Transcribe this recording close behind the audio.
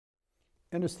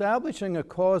In establishing a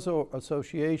causal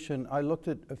association, I looked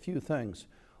at a few things.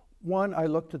 One, I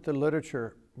looked at the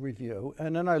literature review,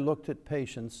 and then I looked at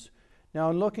patients. Now,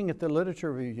 in looking at the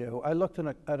literature review, I looked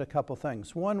at a couple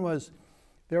things. One was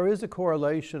there is a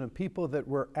correlation of people that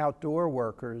were outdoor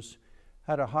workers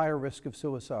had a higher risk of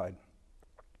suicide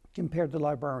compared to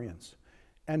librarians.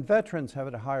 And veterans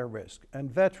have a higher risk. And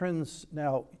veterans,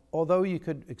 now, although you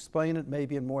could explain it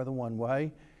maybe in more than one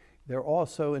way, they're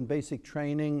also in basic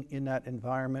training in that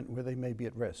environment where they may be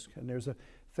at risk. And there's a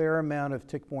fair amount of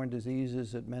tick-borne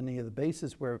diseases at many of the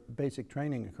bases where basic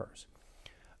training occurs.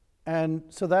 And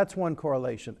so that's one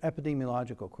correlation,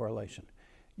 epidemiological correlation.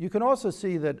 You can also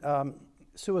see that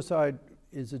suicide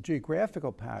is a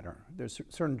geographical pattern. There's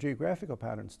certain geographical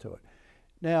patterns to it.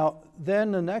 Now,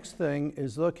 then the next thing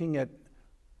is looking at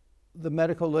the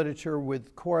medical literature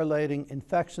with correlating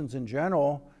infections in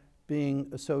general being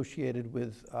associated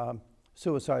with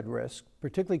suicide risk,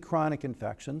 particularly chronic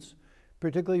infections,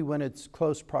 particularly when it's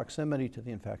close proximity to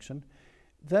the infection.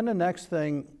 Then the next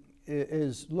thing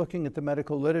is looking at the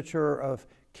medical literature of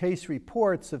case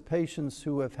reports of patients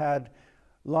who have had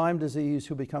Lyme disease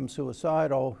who become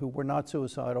suicidal, who were not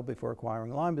suicidal before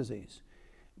acquiring Lyme disease.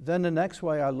 Then the next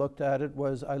way I looked at it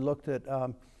was I looked at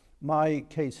my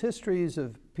case histories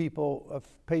of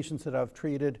patients that I've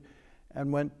treated and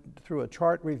went through a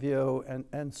chart review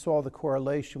and saw the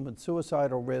correlation with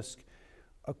suicidal risk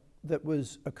that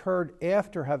occurred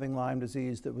after having Lyme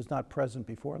disease that was not present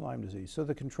before Lyme disease. So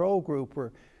the control group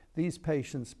were these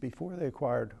patients before they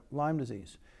acquired Lyme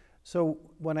disease. So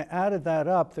when I added that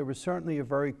up, there was certainly a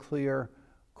very clear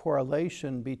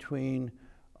correlation between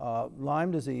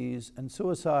Lyme disease and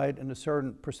suicide in a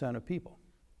certain percent of people.